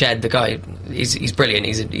from the shed. The guy, he's brilliant.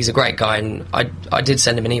 He's a great guy, and I did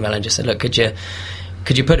send him an email and just said, look, could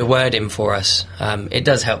you put a word in for us? It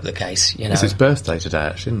does help the case, you know. It's his birthday today,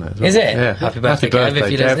 actually, isn't it? Is it? Yeah. Happy birthday, Kev,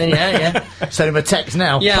 if you're listening. Yeah. Send him a text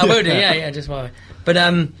now. Yeah, I will do. Yeah, just why.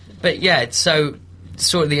 But yeah, so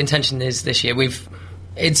sort of the intention is this year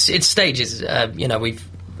it's stages. You know,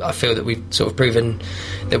 I feel that we've sort of proven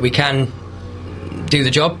that we can do the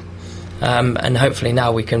job, and hopefully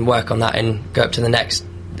now we can work on that and go up to the next.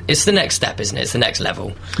 It's the next step, isn't it? It's the next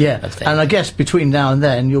level. Yeah, and I guess between now and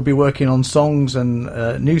then you'll be working on songs and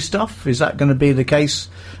new stuff. Is that going to be the case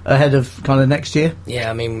ahead of kind of next year? Yeah,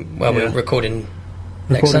 I mean, we're recording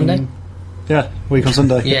next Sunday. Yeah, week on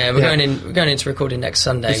Sunday. Yeah, we're going into recording next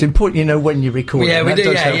Sunday. It's important you know when you record. Yeah, we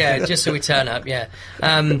do. Yeah, just so we turn up. Yeah,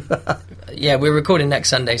 yeah, we're recording next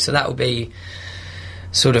Sunday, so that will be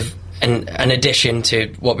sort of an addition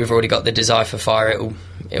to what we've already got. The Desire for Fire.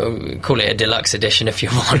 It'll call it a deluxe edition if you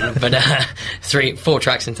want, but 4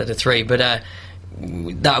 tracks instead of 3. But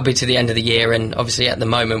that'll be to the end of the year, and obviously at the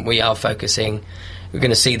moment we are focusing. We're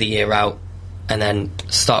going to see the year out, and then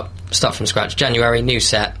start from scratch. January, new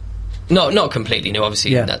set. Not completely new,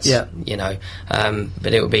 obviously. You know,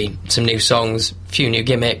 but it will be some new songs, a few new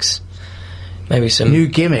gimmicks, maybe some new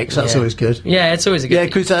gimmicks. That's always good. Yeah, it's always a good. Yeah,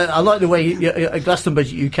 because I like the way at Glaston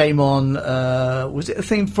Budget you came on. Was it a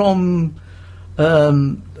thing from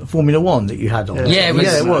Formula One that you had on? Yeah,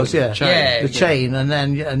 it was. Yeah, the chain, and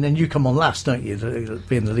then you come on last, don't you?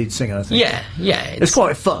 Being the lead singer, I think. Yeah. It's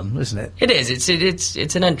quite fun, isn't it? It is.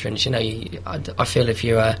 It's an entrance. You know, I feel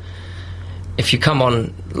if you come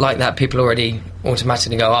on like that, people already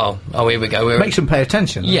automatically go, oh, here we go. Makes them pay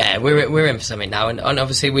attention. Yeah, we're in for something now, and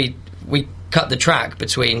obviously we cut the track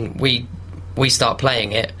between we start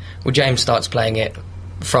playing it. Well, James starts playing it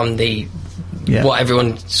from what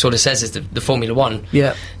everyone sort of says is the Formula One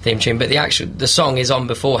theme tune, but the song is on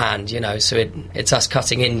beforehand, you know, so it's us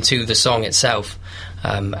cutting into the song itself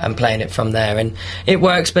and playing it from there, and it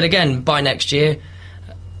works. But again, by next year.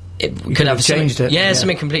 It could have changed it. Yeah,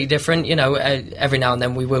 something completely different. You know, every now and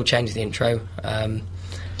then we will change the intro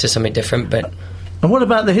to something different. But and what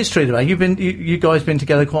about the history of the band? You guys been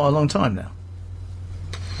together quite a long time now.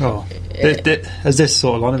 Oh, has this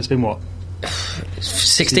sort of line? It's been what,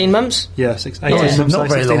 16 months? Yeah, 18 months. Not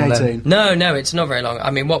very 16, long 18. then. No, it's not very long.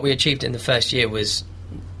 I mean, what we achieved in the first year was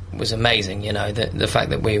amazing. You know, the fact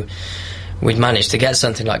that we'd managed to get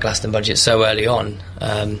something like Glaston Budget so early on,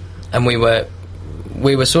 and we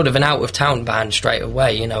were sort of an out of town band straight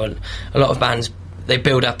away. You know, a lot of bands, they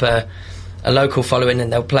build up a local following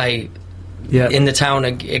and they'll play in the town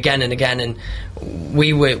again and again, and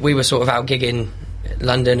we were sort of out gigging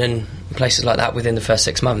London and places like that within the first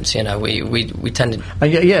 6 months. You know, we tended...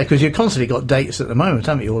 because you've constantly got dates at the moment,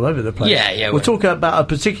 haven't you, all over the place? Yeah. We'll talk about a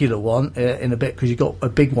particular one in a bit, because you've got a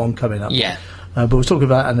big one coming up. Yeah. But we'll talk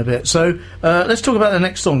about that in a bit. So let's talk about the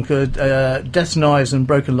next song, Death's Knives and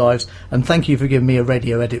Broken Lives, and thank you for giving me a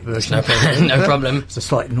radio edit version. No problem. It's a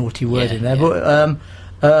slight naughty word in there.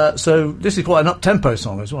 But so this is quite an up-tempo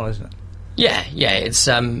song as well, isn't it? Yeah, it's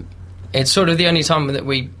sort of the only time that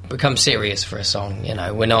we become serious for a song. You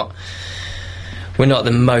know, we're not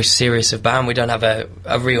the most serious of band. We don't have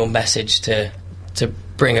a real message to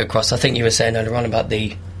bring across. I think you were saying earlier on about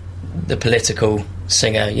the political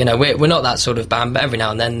singer. You know, we're not that sort of band, but every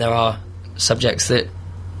now and then there are subjects that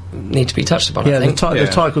need to be touched upon. Yeah, I think. the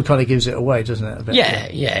title kind of gives it away, doesn't it? A bit?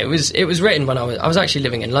 Yeah. It was written when I was actually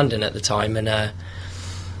living in London at the time, and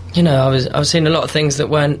you know, I was seeing a lot of things that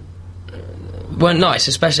weren't nice.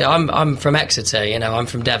 Especially, I'm from Exeter. You know, I'm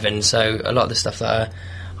from Devon, so a lot of the stuff that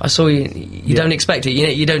I saw, you don't expect it.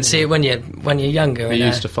 You don't see it when you're younger. You're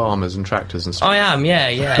used to farmers and tractors and stuff. I am, yeah,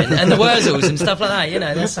 and the Wurzels and stuff like that. You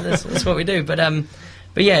know, that's what we do. But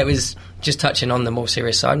yeah, it was just touching on the more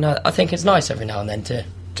serious side. And I think it's nice every now and then to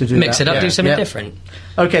do mix it up, do something different.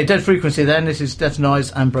 Okay, Dead Frequency. Then this is Death's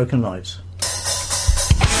Knives and Broken Lives.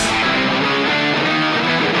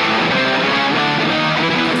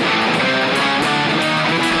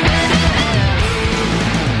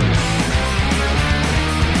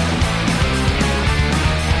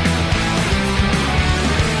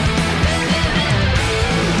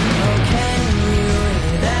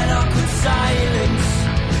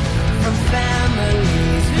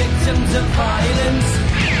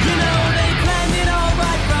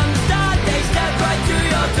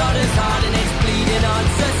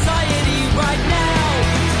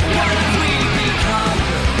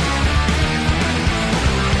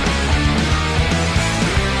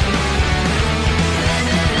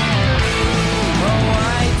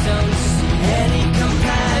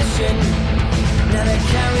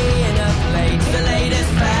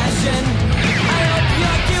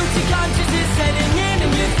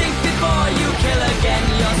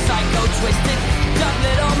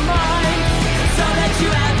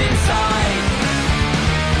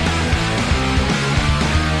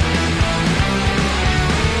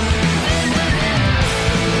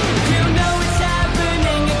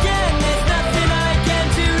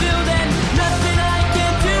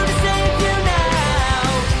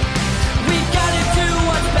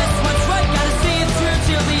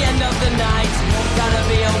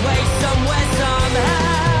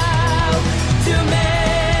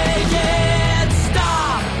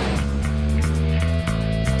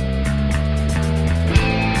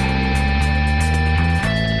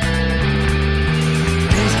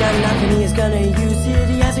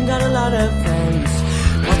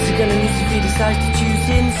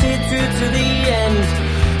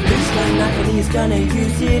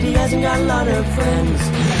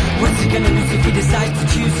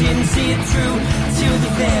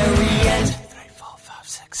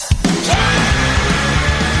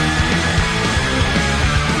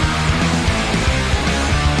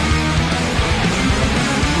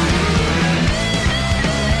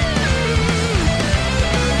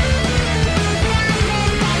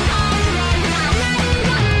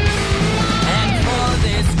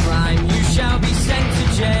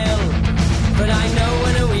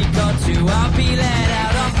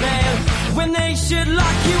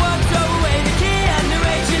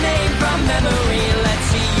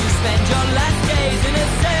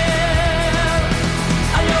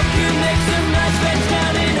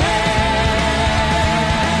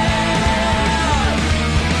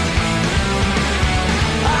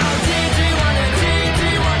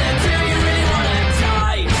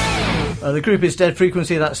 The group is Dead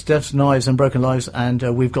Frequency, that's Death's Knives and Broken Lives, and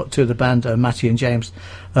we've got two of the band, Matty and James,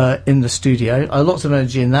 in the studio. Lots of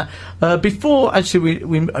energy in that. Before, actually,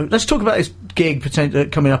 we let's talk about this gig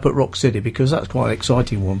coming up at Rock City, because that's quite an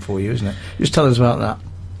exciting one for you, isn't it? Just tell us about that.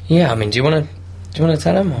 Yeah, I mean, do you want to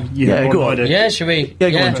tell them? Or? Yeah, go on. Yeah, should we? Yeah,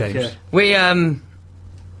 go on, James. We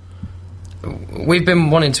we've been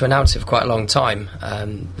wanting to announce it for quite a long time.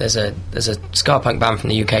 There's a ska punk band from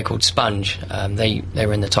the UK called Sponge. They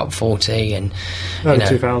were in the top 40 and early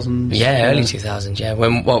 2000s. Yeah, early 2000s. Yeah,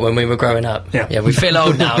 when we were growing up. Yeah, we feel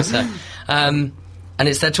old now. So, and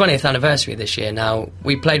it's their 20th anniversary this year. Now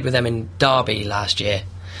we played with them in Derby last year,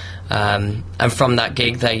 and from that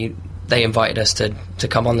gig they invited us to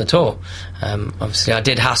come on the tour. Obviously, I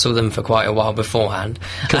did hassle them for quite a while beforehand.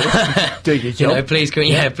 Do your job. Please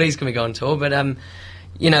can we go on tour? But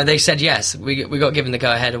they said yes. We got given the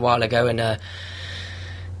go ahead a while ago, and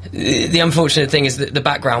the unfortunate thing is that the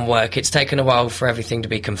background work. It's taken a while for everything to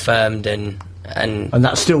be confirmed, and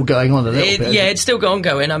that's still going on a little bit. Yeah, it's still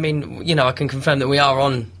ongoing. I mean, I can confirm that we are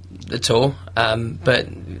on the tour, but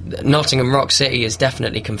Nottingham Rock City is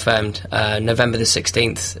definitely confirmed. November the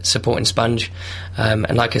 16th, supporting Sponge,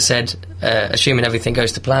 and like I said, assuming everything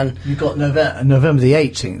goes to plan, you've got November the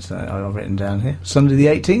 18th. I've written down here. Sunday the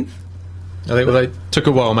 18th. I think they took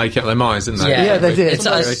a while making up their minds, didn't they? Yeah, they did. It's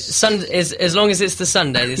as long as it's the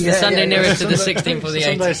Sunday. It's the Sunday nearest to the 16th or the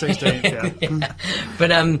 18th. Sunday 16th.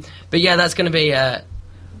 Yeah. But yeah, that's going to be our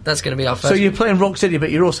first. So you're playing Rock City, but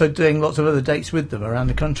you're also doing lots of other dates with them around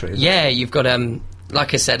the country. Yeah, you've got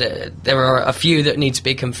like I said, there are a few that need to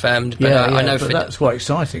be confirmed. But I know but that's quite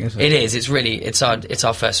exciting, isn't it? It is. It's really it's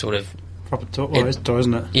our first sort of proper tour. Well, it's a tour,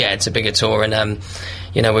 isn't it? Yeah, it's a bigger tour, and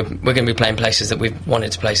we're going to be playing places that we've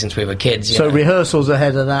wanted to play since we were kids. So rehearsals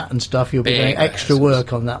ahead of that and stuff. You'll be doing extra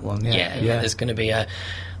work on that one. Yeah. There's going to be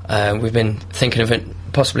we've been thinking of it,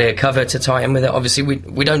 possibly a cover to tie in with it. Obviously,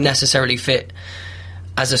 we don't necessarily fit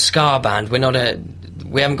as a ska band. We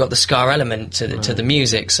haven't got the ska element to the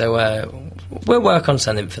music, so we'll work on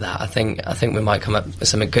something for that. I think we might come up with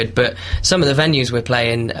something good. But some of the venues we're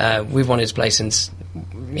playing, we've wanted to play since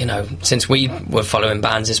we were following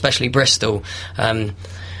bands, especially Bristol.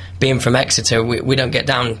 Being from Exeter, we don't get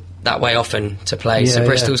down that way often to play, so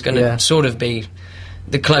Bristol's going to sort of be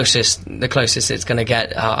the closest it's going to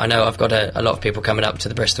get. I know I've got a lot of people coming up to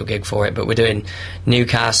the Bristol gig for it, but we're doing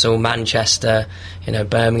Newcastle, Manchester,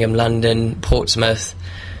 Birmingham, London, Portsmouth.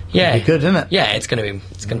 Yeah, it'll be good, isn't it? Yeah, it's going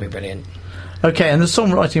to be brilliant. Okay, and the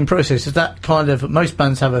songwriting process, is that kind of, most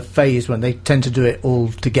bands have a phase when they tend to do it all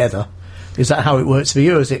together. Is that how it works for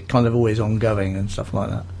you, or is it kind of always ongoing and stuff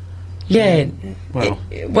like that? Yeah,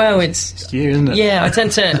 it's you, isn't it? Yeah, I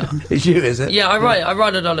tend to. It's you, is it? Yeah, I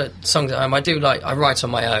write a lot of songs at home. I write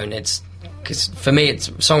on my own. It's because for me,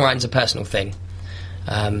 songwriting's a personal thing,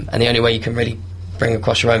 and the only way you can really bring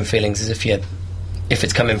across your own feelings is if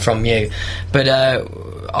it's coming from you. But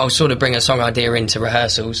I'll sort of bring a song idea into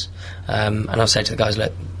rehearsals, and I'll say to the guys,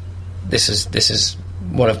 look, this is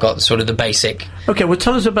what I've got, sort of the basic. Okay, well,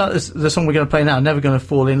 tell us about the song we're going to play now, Never Gonna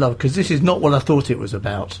Fall in Love, because this is not what I thought it was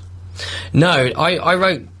about. No, I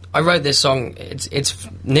wrote this song. It's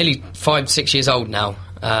nearly 5-6 years old now.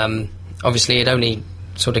 Obviously, it only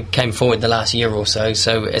sort of came forward the last year or so.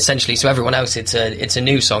 So essentially, to everyone else, it's a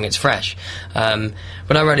new song. It's fresh. But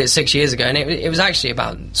I wrote it 6 years ago, and it was actually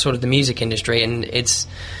about sort of the music industry, and it's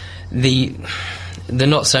the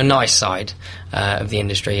not so nice side of the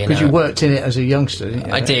industry. Because you worked in it as a youngster, didn't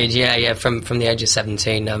you? I did, yeah. From the age of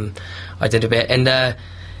 17, I did a bit, and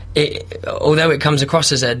although it comes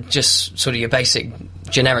across as just sort of your basic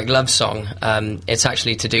generic love song, it's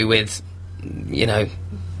actually to do with,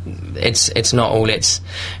 it's not all it's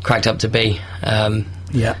cracked up to be.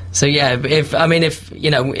 Yeah. So yeah, if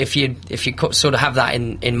you sort of have that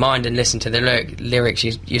in mind and listen to the lyrics,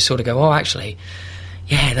 you sort of go, oh, actually.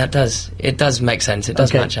 Yeah, it does make sense. It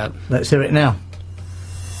does match up. Let's hear it now.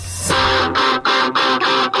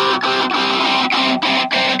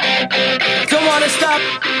 Don't wanna stop,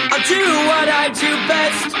 I'll do what I do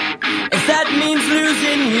best. If that means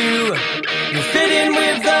losing you, you fit in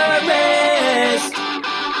with the rest.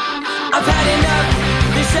 I've had enough,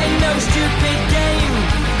 this ain't no stupid game.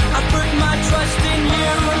 I put my trust in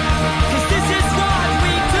you, 'cause this is what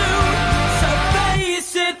we do. So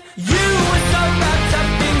face it, you were so wrapped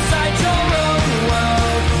up inside your own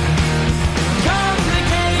world.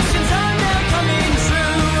 Complications are now coming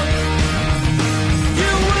true.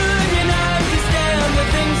 You wouldn't understand the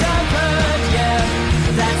things I've heard, yeah.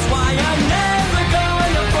 That's why I'm never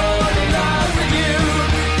gonna fall in love with you.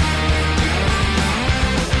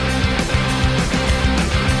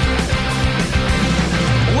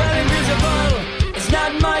 Well, invisible,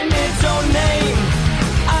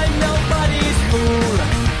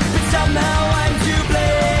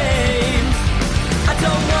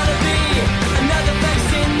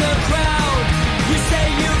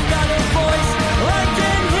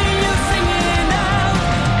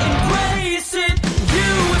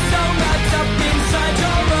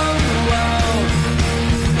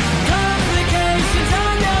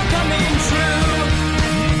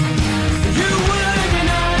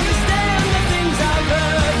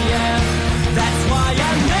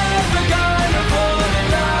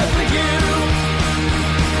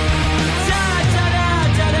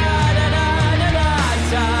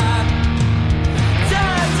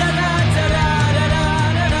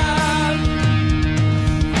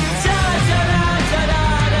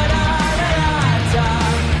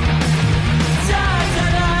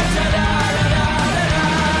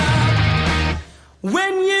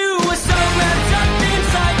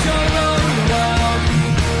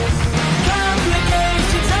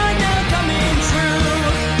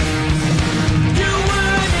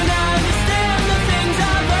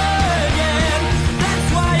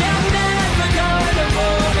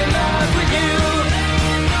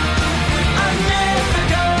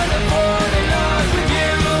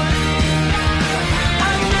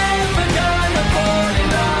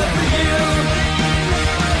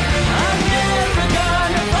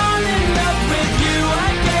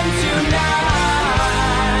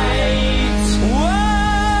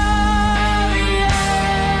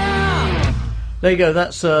 There you go.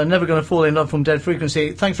 That's Never Gonna Fall in Love from Dead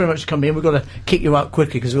Frequency. Thanks very much for coming in. We've got to kick you out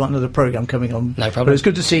quickly because we've got another programme coming on. No problem. But it's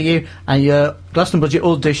good to see you. And your Glastonbury Budget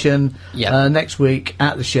audition next week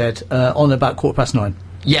at the Shed on about 9:15.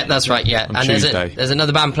 Yeah, that's right, yeah. On and Tuesday. there's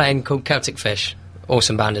another band playing called Celtic Fish.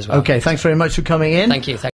 Awesome band as well. Okay, thanks very much for coming in. Thank you.